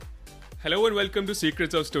Hello and welcome to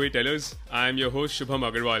Secrets of Storytellers. I am your host Shubham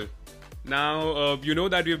Agarwal. Now, you know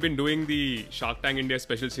that we've been doing the Shark Tank India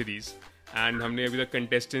special series and हमने अभी तक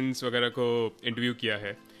contestants वगैरह को interview किया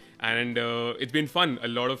है. And it's been fun. A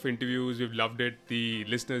lot of interviews. We've loved it. The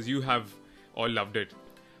listeners, you have all loved it.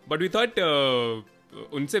 But we thought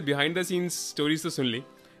उनसे behind the scenes stories तो सुन ली.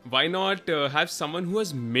 Why not have someone who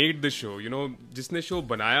has made the show? You know, जिसने show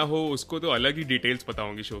बनाया हो उसको तो अलग ही details पता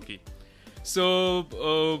होंगी show की. So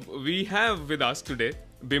we have with us today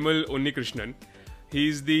Bimal Unnikrishnan.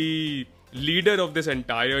 He's the leader of this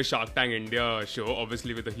entire Shark Tank India show,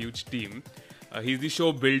 obviously with a huge team. He's the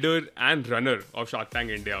show builder and runner of Shark Tank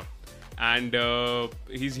India. And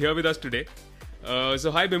he's here with us today. So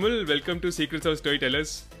hi Bimal, welcome to Secrets of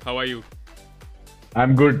Storytellers. How are you?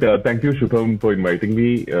 I'm good. Thank you, Shubham, for inviting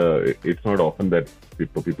me. It's not often that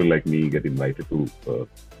people like me get invited to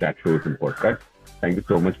chat shows and podcasts. Thank you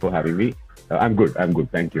so much for having me. I'm good.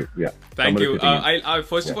 Thank you. Yeah. Thank you. I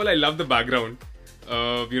first of all, I love the background.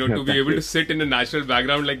 To be able to sit in a natural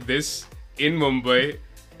background like this in Mumbai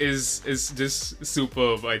is just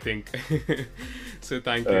superb, I think. So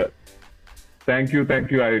thank you.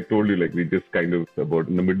 Thank you. I told you, like, we just kind of about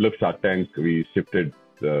in the middle of Shark Tank, we shifted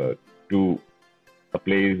to a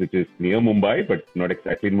place which is near Mumbai, but not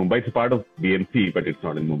exactly in Mumbai. It's a part of BMC, but it's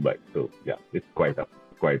not in Mumbai. So yeah, it's quite up.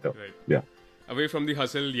 Right. Yeah. Away from the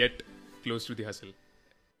hustle, yet close to the hustle.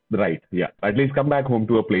 Right. Yeah. At least come back home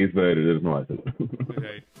to a place where there is no hustle.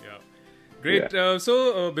 Right. Yeah. Great. Yeah.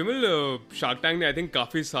 So Bimal, Shark Tank, I think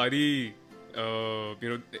काफी सारी,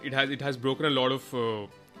 it has broken a lot of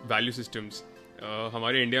value systems.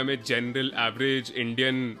 हमारे India में general average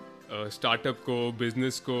Indian startup को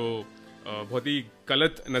business को बहुत ही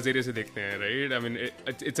गलत नज़रिए से देखते हैं, right? I mean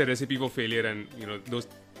it's a recipe for failure and those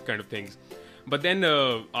kind of things. But then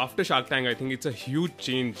after Shark Tank, I think it's a huge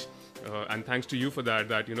change, and thanks to you for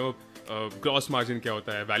that gross margin क्या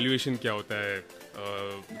होता है, valuation क्या होता है,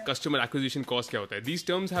 customer acquisition cost क्या होता है. These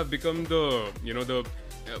terms have become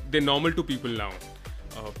they're normal to people now.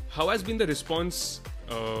 How has been the response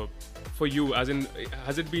for you? As in,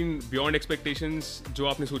 has it been beyond expectations? जो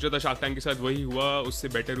आपने सोचा था Shark Tank के साथ वही हुआ, उससे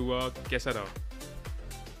better हुआ, कैसा रहा?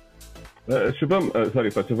 Shubham, sorry,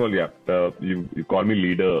 first of all, you call me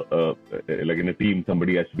leader, like in a team,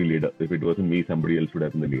 somebody has to be leader. If it wasn't me, somebody else would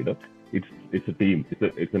have been the leader. It's a team.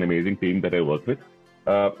 It's an amazing team that I work with.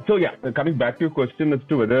 Coming back to your question as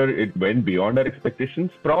to whether it went beyond our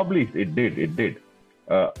expectations, probably it did.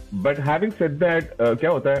 But having said that,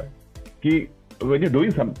 क्या होता है कि when you're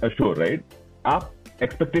doing a show, right? आप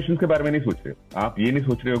expectations के बारे में नहीं सोच रहे हो. आप ये नहीं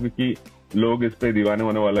सोच रहे हो कि लोग इस पे दीवाने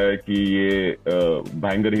होने वाला है, कि ये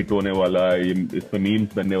भयंकर हिट होने वाला है, ये इस पे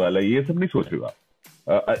मीम्स बनने वाला है, ये सब नहीं सोच रहे हो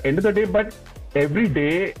आप. End of the day, but every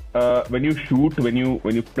day when you shoot, when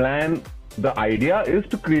you plan, the idea is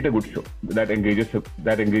to create a good show that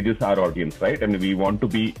engages our audience, right? And we want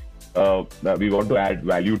to add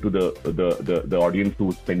value to the audience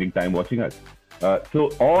who's spending time watching us. So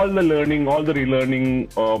all the learning, all the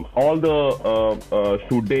relearning, all the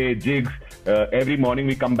shoot day jigs. Every morning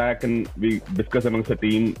we come back and we discuss amongst the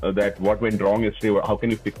team that what went wrong yesterday, how can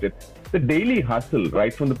you fix it. The daily hustle,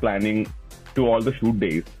 right from the planning to all the shoot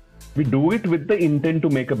days, we do it with the intent to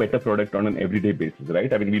make a better product on an everyday basis,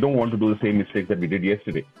 right? I mean, we don't want to do the same mistakes that we did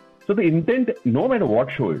yesterday. So the intent, no matter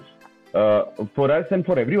what show is, for us and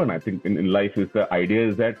for everyone, I think in life, is the idea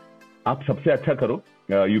is that आप सबसे अच्छा करो,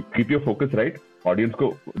 you keep your focus right, audience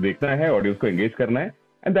को देखना है, audience को engage करना है,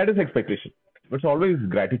 and that is expectation. It's always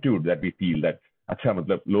gratitude that we feel that अच्छा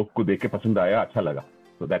मतलब लोग को देख के पसंद आया, अच्छा लगा.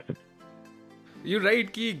 So that's it. You're right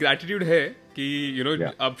कि gratitude है कि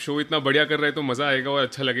अब शो इतना बढ़िया कर रहे हैं तो मजा आएगा और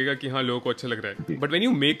अच्छा लगेगा कि हाँ लोगों को अच्छा लग रहा है. But when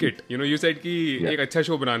you make it, you said कि एक अच्छा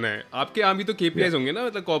शो बनाना है, आपके यहाँ भी तो KPIs होंगे ना,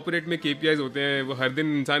 मतलब कॉर्पोरेट में KPIs होते हैं, वो हर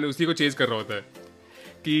दिन इंसान उसी को चेज कर रहा होता है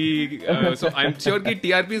कि सो आई एम श्योर कि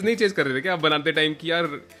TRPs नहीं चेज कर रहे थे क्या आप बनाते टाइम कि यार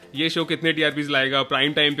ये शो कितने TRPs लाएगा,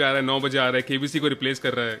 प्राइम टाइम पे आ रहा है, 9 बजे आ रहा है, KBC को रिप्लेस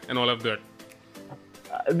कर रहा है एंड ऑल ऑफ दैट.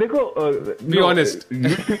 देखो, be honest.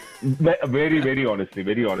 very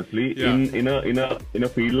honestly, yeah. in a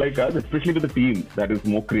field like us, especially with a team that is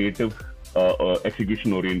more creative,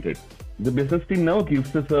 execution oriented, the business team now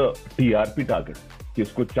gives us a TRP target कि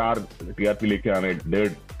उसको 4 TRP लेके आना है,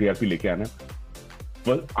 1.5 TRP लेके आना है.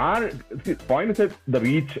 Well, our point is that the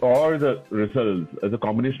reach or the results is a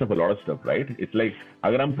combination of a lot of stuff, right? It's like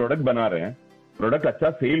अगर हम प्रोडक्ट बना रहे हैं, प्रोडक्ट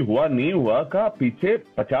अच्छा सेल हुआ नहीं हुआ का पीछे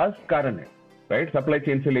 50 कारण है, right? Supply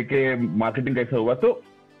chain से लेके marketing कैसा हुआ, तो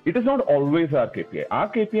it is not always our KPI. Our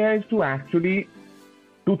KPI is to actually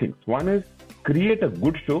two things. One is create a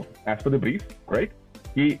good show as per the brief, right?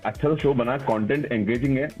 कि अच्छा शो बना, कंटेंट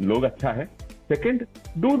एंगेजिंग है, लोग अच्छा है, Second,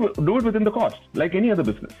 do it within the cost, like any other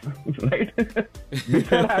business, right? These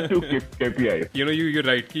are our two KPI. You're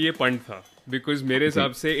right कि ये punt था, because मेरे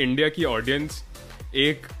हिसाब से इंडिया की ऑडियंस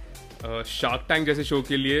एक शार्क टैंक जैसे शो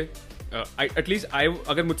के लिए एटलीस्ट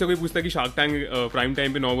अगर मुझसे कोई पूछता कि शार्क टैंक प्राइम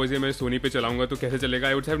टाइम पे 9 बजे मैं सोनी पे चलाऊंगा तो कैसे चलेगा,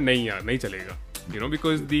 आई वुड से नहीं यार, नहीं चलेगा,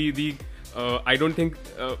 because the I don't think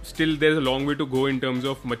still there's a long way to go in terms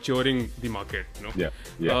of maturing the market,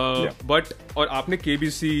 But और आपने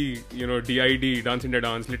KBC, DID, Dance India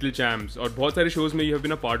Dance, Little Champs और बहुत सारे shows में you have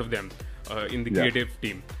been a part of them in the creative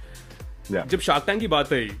team. जब shark tank की बात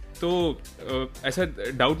आई तो ऐसा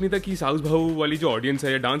डाउट नहीं था कि साउथ भाऊ वाली जो ऑडियंस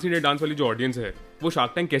है या डांस इंडिया डांस वाली जो ऑडियंस है वो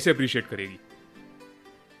शार्क टैंक कैसे अप्रिशिएट करेगी?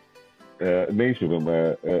 नहीं Shubham,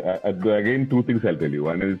 again two things I'll tell you.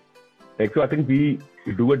 One is, I think we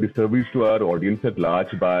do a disservice to our audience at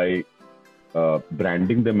large by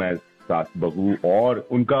branding them as सास बहू, और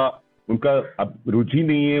उनका अब रुचि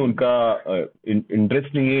नहीं है, उनका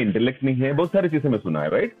इंटरेस्ट नहीं है, इंटेलेक्ट नहीं है, बहुत सारी चीजें मैं सुना है,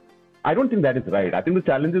 right? I don't think that is right. I think the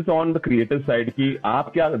challenge is on the creator side कि आप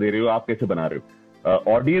क्या दे रहे हो, आप कैसे बना रहे हो.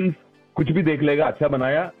 Audience कुछ भी देख लेगा, अच्छा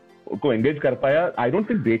बनाया, को engage कर पाया. I don't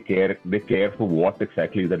think they care for what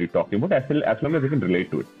exactly that you're talking about as long as they can relate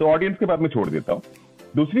to it. So audience के बात मैं छोड़ देता हूँ.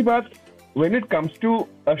 दूसरी बात, when it comes to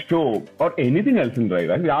a show or anything else in life,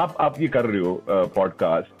 आप ये कर रहे हो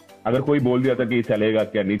podcast, अगर कोई बोल दिया था कि चलेगा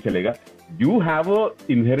क्या नहीं चलेगा, you have a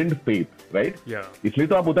inherent faith, right? इसलिए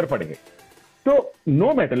तो आप उधर पड़ेंगे. तो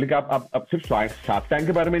नो मैटर, लेकिन आप सिर्फ शार्क टैंक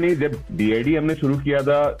के बारे में नहीं, जब DID हमने शुरू किया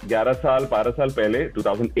था 12 साल पहले,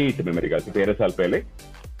 2008 में मेरे ख्याल से 13 साल पहले,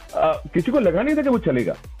 किसी को लगा नहीं था कि वो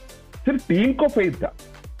चलेगा. सिर्फ टीम को फेथ था.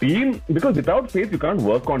 Team, because without faith you can't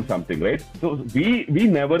work on something, right? So we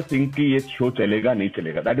never think कि ये शो चलेगा नहीं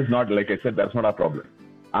चलेगा. That is not, like I said, that's not our problem.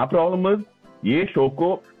 Our problem is ये शो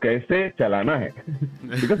को कैसे चलाना है,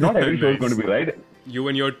 because not every show is going to be right. You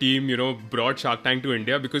and your team, brought Shark Tank to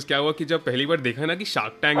India because क्या हुआ कि जब पहली बार देखा ना कि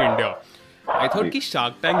Shark Tank India, I thought कि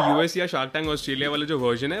Shark Tank US या Shark Tank Australia वाला जो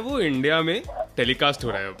वर्जन है वो इंडिया में टेलीकास्ट हो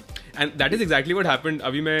रहा है अब. And that is exactly what happened.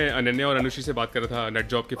 अभी मैं अनन्या और अनुश्री से बात कर रहा था, नेट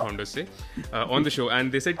जॉब के फाउंडर्स से, on the show,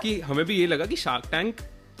 and they said कि हमें भी ये लगा कि शार्क टैंक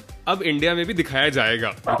अब इंडिया में भी दिखाया जाएगा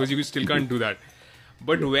because you still can't do that.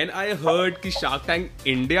 But when I heard कि शार्क टैंक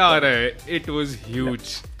इंडिया आ रहा है, it was huge.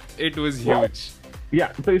 Yeah,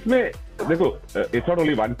 so देखो, it's not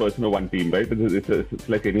only one person or one team, right? It's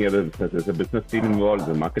like any other business. There's a business team involved,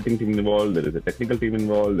 there's a marketing team involved, there is a technical team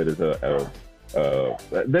involved, there is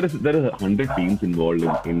there is 100 teams involved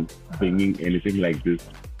in bringing anything like this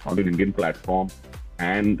on an Indian platform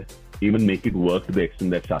and even make it work to the extent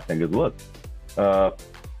that Shark Tank has worked.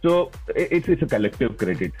 So it's a collective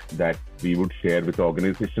credit that we would share with the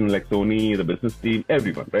organization like Sony, the business team,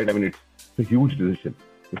 everyone, right? I mean, it's a huge decision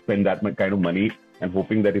to spend that kind of money and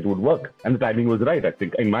hoping that it would work. And the timing was right, I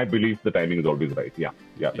think. In my belief, the timing is always right. Yeah,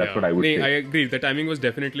 that's what I would say. I agree. The timing was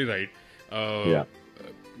definitely right.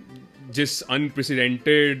 जिस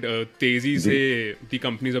unprecedented तेजी से the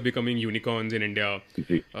companies are becoming unicorns in India.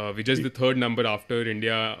 We're just the third number after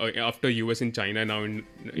India, after US and China now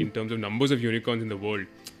in terms of numbers of unicorns in the world.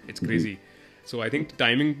 It's crazy. So I think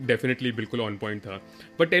timing definitely बिल्कुल on point था.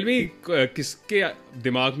 But tell me, किसके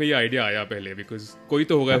दिमाग में ये idea आया पहले? Because कोई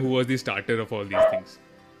तो होगा who was the starter of all these things.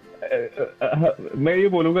 मैं ये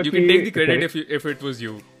बोलूँगा कि you can take the credit if it was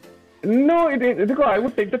you. No, देखो, I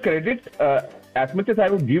would take the credit as much as I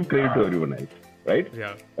would give credit to everyone else, right?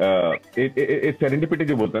 Yeah. It's serendipity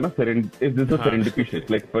जो बोलते हैं ना, is this a serendipitous?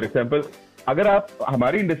 Like for example, अगर आप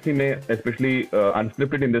हमारी industry में, especially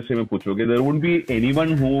unscripted industry में पूछोगे, there won't be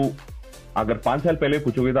anyone who, अगर 5 साल पहले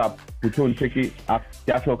पूछोगे तो आप पूछो उनसे कि आप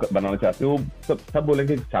क्या शो बनाना चाहते हो, सब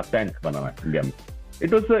बोलेंगे शार्क टैंक बनाना है इंडिया में.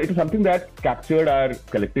 It was something that captured our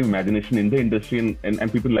collective imagination in the industry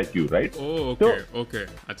and people like you, right? Oh, okay.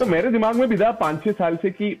 तो मेरे दिमाग में भी था 5-6 साल से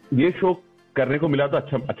कि ये शो करने को मिला तो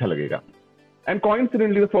अच्छा लगेगा. And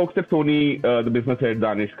coincidentally, the folks at Sony, the business head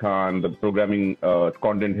Danish Khan, the programming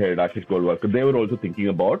content head Ashish Golwalkar, they were also thinking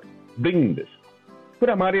about bringing this. फिर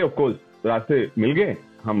हमारे of course रास्ते मिल गए,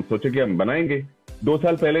 हम सोचे कि हम बनाएंगे. 2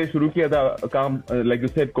 साल पहले शुरू किया था काम, like you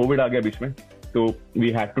said, कोविड आ गया बीच में, तो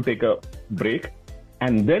we had to take a break.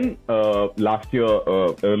 And then last year,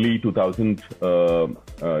 early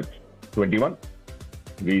 2021,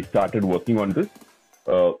 we started working on this.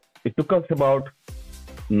 It took us about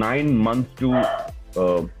 9 months to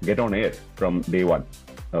get on air from day one,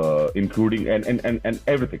 including and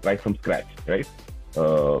everything right from scratch, right?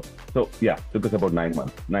 So yeah, took us about 9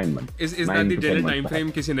 months. 9 months. Is that the general time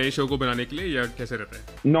frame किसी नए show को बनाने के लिए या कैसे रहता है?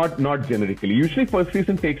 Not generically. Usually first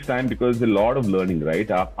season takes time because there's a lot of learning, right?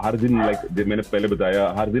 आप हर दिन, like मैंने पहले बताया,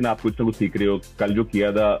 हर दिन आप कुछ ना कुछ सीख रहे हो. कल जो किया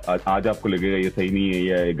था आज आपको लगेगा ये सही नहीं है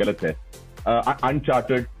या ये गलत है.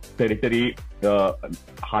 uncharted territory,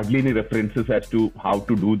 hardly any references as to how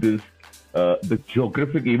to do this. The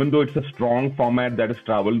geographic, even though it's a strong format that has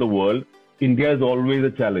traveled the world, India is always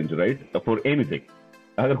a challenge, right? For anything.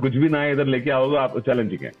 अगर कुछ भी ना इधर लेके आओगे आप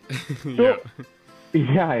challenging है. So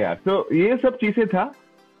yeah. So ये सब चीजें था.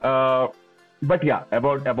 But yeah,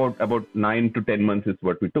 about 9 to 10 months is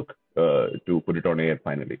what we took to put it on air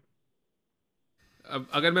finally. अब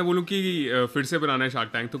अगर मैं बोलूँ कि फिर से बनाना है शार्क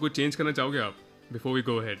टैंक, तो कुछ चेंज करना चाहोगे आप before we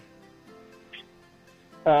go ahead?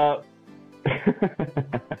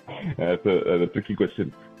 That's a tricky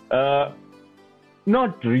question.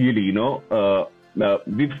 Not really, you know.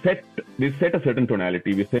 We've set a certain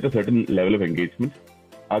tonality, we've set a certain level of engagement.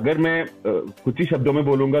 अगर मैं कुछ ही शब्दों में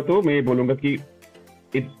बोलूँगा तो मैं ये बोलूँगा कि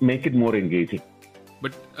make it more engaging.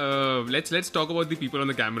 But let's talk about the people on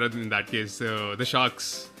the camera in that case, the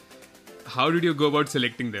sharks. How did you go about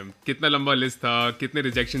selecting them? कितना लंबा लिस्ट था, कितने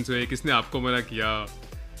रिजेक्शंस हुए, किसने आपको मना किया?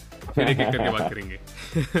 फिर एक करके बात करेंगे.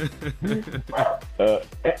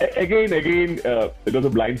 Again, it was a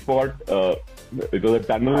blind spot. It was a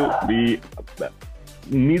tunnel.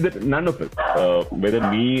 None of us, whether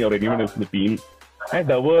me or anyone else in the team,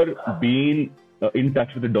 had ever been in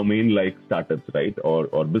touch with a domain like startups, right,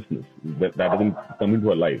 or business that doesn't come into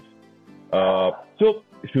our lives. So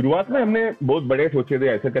शुरुआत में हमने बहुत बड़े सोचे थे,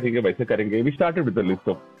 ऐसे करेंगे वैसे करेंगे. We started with a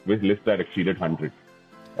list that exceeded 100.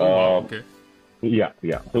 Okay.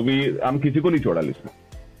 Yeah. So हम किसी को नहीं छोड़ा लिस्ट में,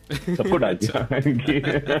 सबको डाल दिया.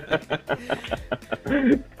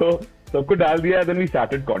 So सबको डाल दिया. Then we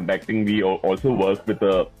started contacting. We also worked with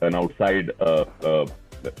an outside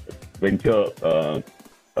venture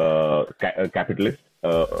capitalist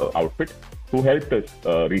outfit who helped us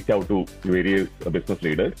reach out to various business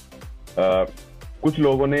leaders. कुछ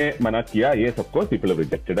लोगों ने मना किया, yes of course people have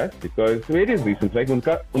rejected us because various reasons, like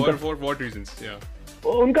for what reasons? Yeah.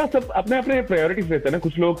 उनका सब अपने अपने priorities रहते हैं ना.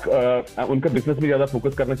 कुछ लोग उनका बिजनेस में ज्यादा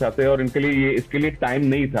फोकस करना चाहते हैं और इनके लिए इसके लिए टाइम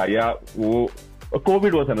नहीं था, या वो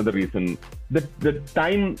COVID was another reason. The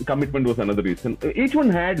time commitment was another reason. Each one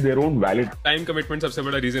had their own valid. Time commitment सबसे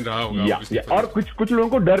बड़ा reason रहा होगा. Yeah. और कुछ लोगों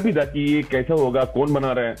को डर भी था कि ये कैसा होगा, कौन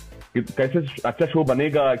बना रहा है, कैसे अच्छा शो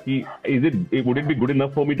बनेगा, कि would it be good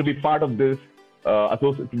enough for me to be part of this,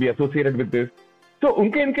 to be associated with this. So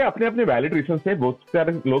इनके अपने valid reasons थे. बहुत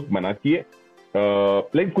सारे लोग मना किए.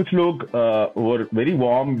 Like कुछ लोग were very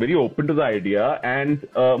warm, very open to the idea, and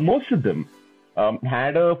most of them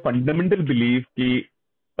had a fundamental belief कि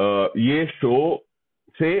ये शो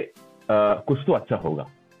से कुछ तो अच्छा होगा,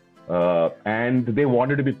 and they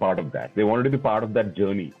wanted to be part of that. They wanted to be part of that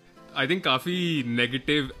journey. I think काफी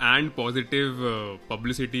negative and positive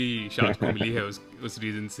publicity shark को मिली है उस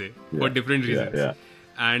reason से, for different reasons. Yeah.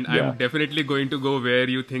 And I'm definitely going to go where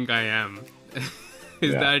you think I am.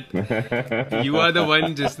 Is that you are the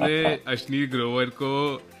one जिसने अश्नीर ग्रोवर को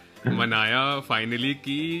मनाया finally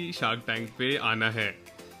कि shark tank पे आना है.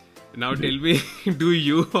 Now tell me, do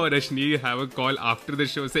you or Ashneer have a call after the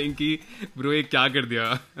show saying कि bro ये क्या कर दिया?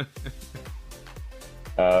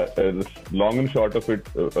 Long and short of it,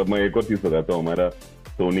 मैं एक और चीज बताता हूँ.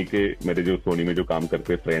 मेरे जो सोनी में जो काम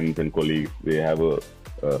करते friends and colleagues, they have a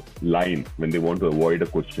line when they want to avoid a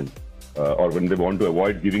question, or when they want to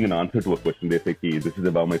avoid giving an answer to a question, they say कि this is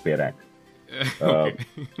about my pay rank. Okay.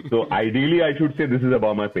 So ideally I should say this is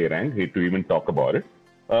about my pay rank, hate to even talk about it.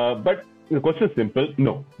 But the question is simple.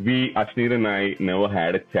 No, Ashneer and I never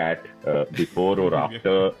had a chat before or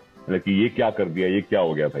after. Like ये क्या कर दिया, ये क्या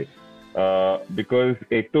हो गया भाई? Because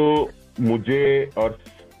एक तो मुझे और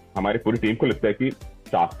हमारी पूरी टीम को लगता है कि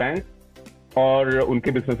शार्क टैंक और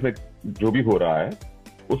उनके बिजनेस में जो भी हो रहा है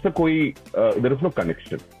उससे कोई there is no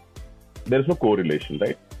connection, there is no correlation,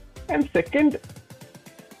 right? And second,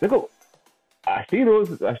 देखो Ashneer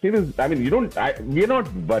is, I mean, we are not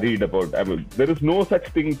worried about, I mean, there is no such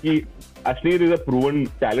thing कि Ashneer is a proven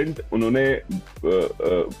talent. उन्होंने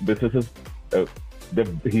businesses,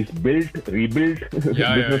 he's built, rebuilt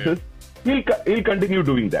businesses. Yeah. He'll continue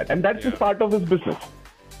doing that, and that's just part of his business.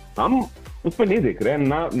 हम उस पर नहीं देख रहे हैं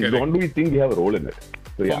ना. Don't we think we have a role in it?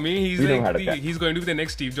 So, for me, he's going to be the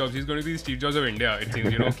next Steve Jobs. He's going to be the Steve Jobs of India. It seems,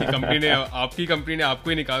 कि आपकी company ने आपको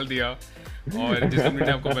ही निकाल दिया, और जिस company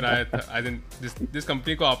ने आपको बनाया था, I think जिस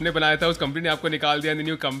कंपनी को आपने बनाया था, उस कंपनी ने आपको निकाल दिया, and then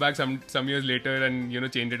you come back some years later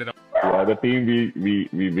and change it around. Yeah, the team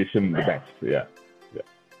we wish him the best. Yeah.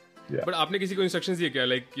 But आपने किसी को instructions दिए क्या,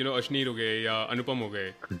 like अश्नीर हो गए या अनुपम हो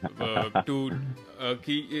गए,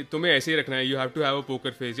 कि तुम्हें ऐसे ही रखना है, you have to have a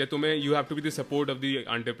poker face, या तुम्हें you have to be the support of the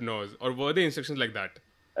entrepreneurs, or were the instructions like that?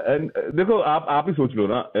 देखो आप ही सोच लो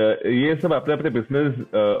ना, ये सब अपने बिजनेस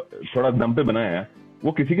थोड़ा दम पे बनाया है,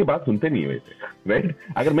 वो किसी की बात सुनते नहीं है वैसे, राइट?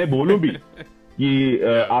 अगर मैं बोलूं भी कि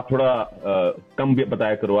आप थोड़ा कम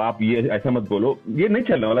बताया करो, आप ये ऐसा मत बोलो, ये नहीं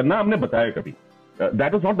चलने वाला ना, हमने बताया कभी.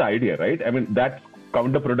 That was not the idea, right? I mean, that's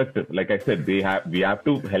counterproductive. Like I said, we have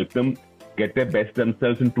to help them get their best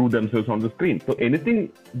themselves and prove themselves on the screen. So anything,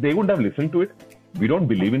 they would have listened to it. We don't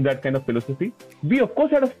believe in that kind of philosophy. We of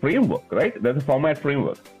course had a framework, right? There's a format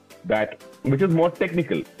framework which is more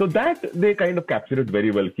technical. So that they kind of captured it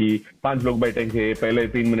very well. कि 5 लोग बैठेंगे, पहले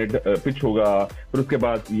 3 minute pitch होगा, फिर उसके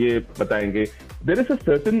बाद ये बताएंगे. There is a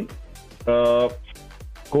certain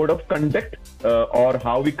code of conduct or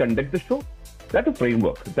how we conduct the show. That's a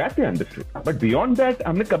framework. That they understood. But beyond that,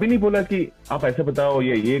 हमने कभी नहीं बोला कि आप ऐसे बताओ,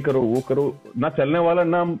 ये करो, वो करो. ना चलने वाला,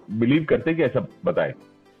 ना हम believe करते कि ऐसा बताए.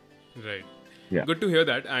 Right. Yeah. Good to hear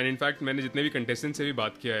that. And in fact, मैंने जितने भी contestants से भी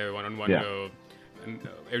बात किया है one on one, and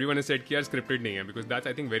everyone has said कि यार scripted नहीं है, because that's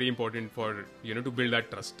I think very important for to build that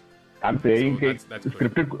trust. I'm saying कि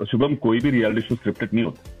scripted, शुभम, कोई भी reality show scripted नहीं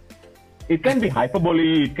होता. It can be hyperbole,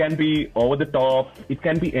 it can be over the top, it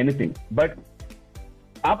can be anything. But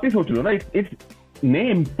आप ही सोच लो ना, it's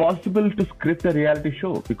impossible to script a reality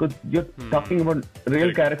show because you're talking about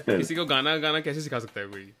real characters. किसी को गाना कैसे सिखा सकता है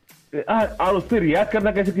कोई? और उस पे रिएक्ट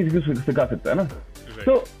करना कैसे किसी को सिखा सकता है ना?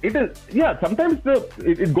 So it is, sometimes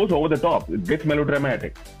it goes over the top, it gets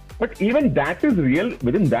melodramatic, but even that is real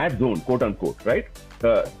within that zone, quote unquote, right?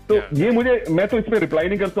 तो ये मैं तो इस पे रिप्लाई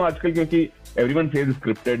नहीं करता हूँ आजकल, क्योंकि everyone says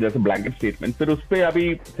scripted, जैसे blanket statement, फिर उस पे अभी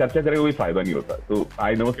चर्चा करेगा कोई फायदा नहीं होता. तो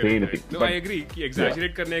I never say anything. No, I agree कि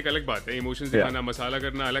exaggerate करना एक अलग बात है, emotions दिखाना, मसाला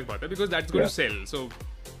करना अलग बात है, because that's going to sell, so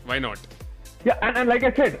why not? Yeah, and like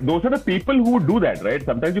I said, those are the people who do that, right?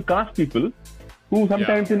 Sometimes you cast people who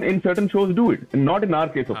sometimes in certain shows do it. And not in our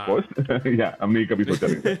case, of course. Yeah, हमने कभी सोचा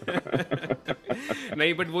नहीं.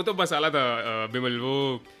 नहीं, but वो तो मसाला था, बिमल,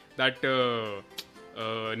 वो that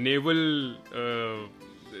naval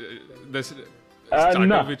the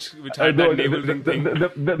startup which had that naval ring thing.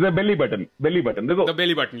 The belly button. The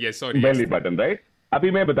belly button, yes, sorry. Belly button, right?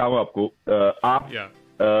 अभी मैं बताऊँ आपको,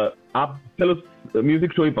 आप चलो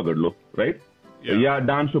म्यूजिक शो ही पकड़ लो, right? या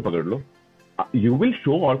डांस शो पकड़ लो. You will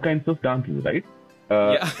show all kinds of dances, right?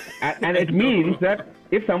 And it means that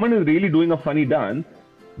if someone is really doing a funny dance,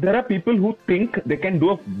 there are people who think they can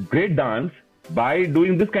do a great dance by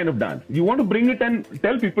doing this kind of dance. You want to bring it and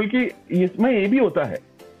tell people कि इसमें ये भी होता है.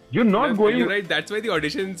 You're not going. You're right. That's why the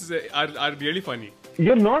auditions are really funny.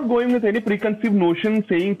 You're not going with any preconceived notion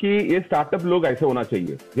saying कि ये startup लोग ऐसे होना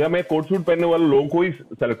चाहिए, या मैं कोट सूट पहनने वाले लोगों को ही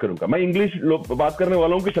सेलेक्ट करूंगा, मैं इंग्लिश बात करने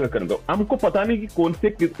वालों को सेलेक्ट करूंगा. हमको पता नहीं कि कौन से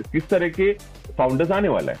किस तरह के फाउंडर्स आने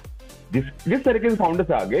वाला है. जिस तरह के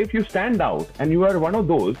फाउंडर्स आ गए, if you stand out and you are one of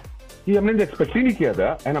those कि हमने एक्सपेक्ट ही नहीं किया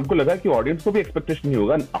था, एंड हमको लगा कि ऑडियंस को भी एक्सपेक्टेशन नहीं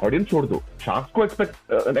होगा. ऑडियंस छोड़ दो, शार्क्स को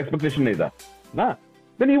एक्सपेक्टेशन नहीं था ना.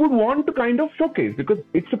 Then you would want to kind of showcase, because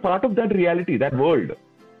it's a part of that reality, that world.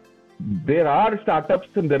 There are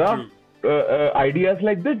startups and there are ideas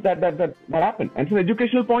like this that happen, and it's an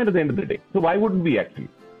educational point at the end of the day. So why wouldn't we actually?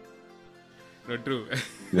 No, true.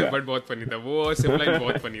 Yeah. But बहुत funny था वो, simple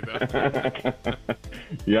बहुत funny था.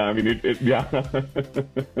 Yeah, I mean it yeah.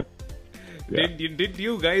 Did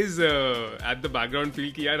you guys at the background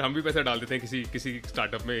feel कि यार हम भी पैसा डाल देते हैं किसी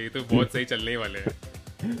startup में, ये तो बहुत सही चलने वाले हैं?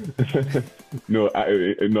 No,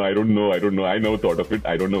 I don't know. I never thought of it.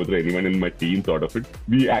 I don't know whether anyone in my team thought of it.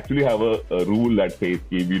 We actually have a rule that says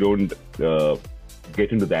we don't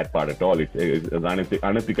get into that part at all. It's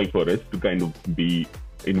unethical for us to kind of be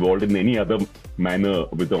involved in any other manner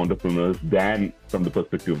with the entrepreneurs than from the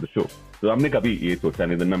perspective of the show. So हमने कभी ये सोचा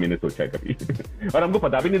नहीं था, ना मैंने सोचा है कभी. और हमको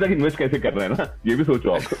पता भी नहीं था कि इन्वेस्ट कैसे कर रहे हैं ना, ये भी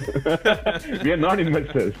सोचो आप. We are not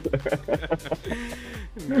investors.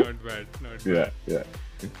 Not bad. Yeah.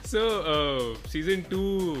 So season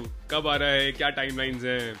 2 कब आ रहा है, क्या टाइमलाइंस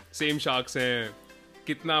हैं, सेम शार्क्स हैं,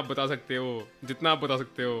 कितना आप बता सकते हो, जितना आप बता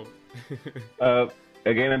सकते हो?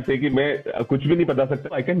 Again, I'm saying कि मैं कुछ भी नहीं बता सकता.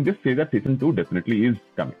 I can just say that season 2 definitely is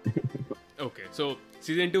coming. Okay, so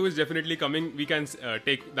season 2 is definitely coming. We can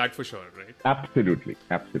take that for sure, right? Absolutely.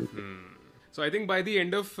 So I think by the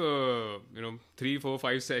end of 3, 4,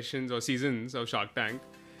 5 sessions or seasons of Shark Tank,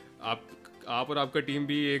 आप और आपका team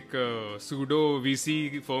भी एक pseudo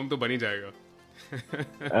VC firm तो बन ही जाएगा.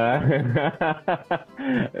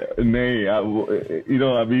 नहीं,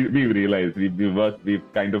 we realized we've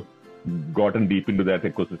kind of gotten deep into that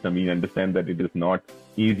ecosystem. We understand that it is not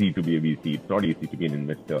easy to be a VC. It's not easy to be an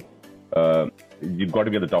investor. You've got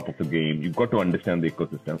to be at the top of the game. You've got to understand the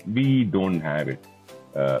ecosystem. We don't have it.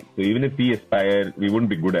 So even if we aspire, we wouldn't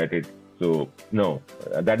be good at it. So no,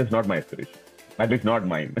 that is not my aspiration. At least not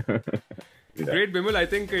mine. Great, Bimal. I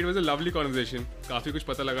think it was a lovely conversation. काफी कुछ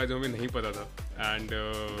पता लगा जो हमें नहीं पता था. And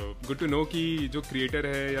good to know कि जो creator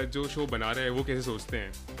है या जो show बना रहे हैं वो कैसे सोचते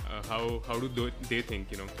हैं. How do they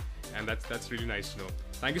think, you know? And that's really nice to know.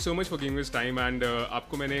 Thank you so much for giving us time. And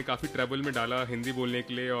आपको मैंने काफी trouble में डाला हिंदी बोलने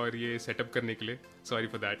के लिए और ये setup करने के लिए. Sorry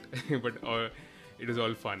for that. But it was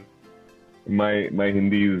all fun. My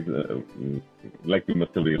Hindi is like you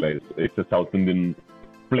must have realized, it's a South Indian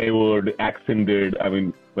flavored, accented. I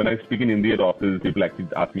mean, when I speak in Hindi at office, people actually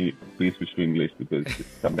ask me, please switch to English because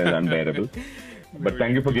it's sometimes unbearable. But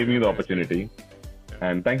thank you for giving me the opportunity.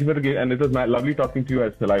 And thank you for and it was lovely talking to you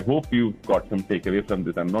as well. I hope you got some takeaway from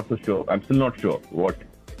this. I'm not so sure. I'm still not sure what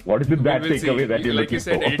is it that takeaway that you're looking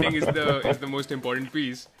for. Like you said, editing is the most important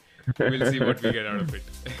piece. We'll see what we get out of it.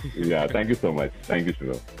 Yeah, thank you so much. Thank you,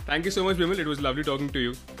 Shubham. Thank you so much, Bimal. It was lovely talking to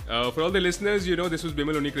you. For all the listeners, you know, this was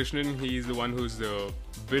Bimal Unnikrishnan. He's the one who's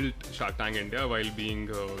built Shark Tank India while being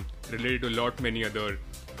related to many other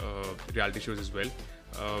reality shows as well.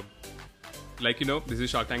 Like, you know, this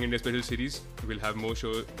is Shark Tank India special series. We'll have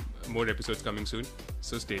more episodes coming soon.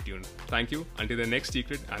 So stay tuned. Thank you. Until the next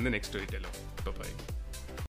secret and the next storyteller. Bye-bye.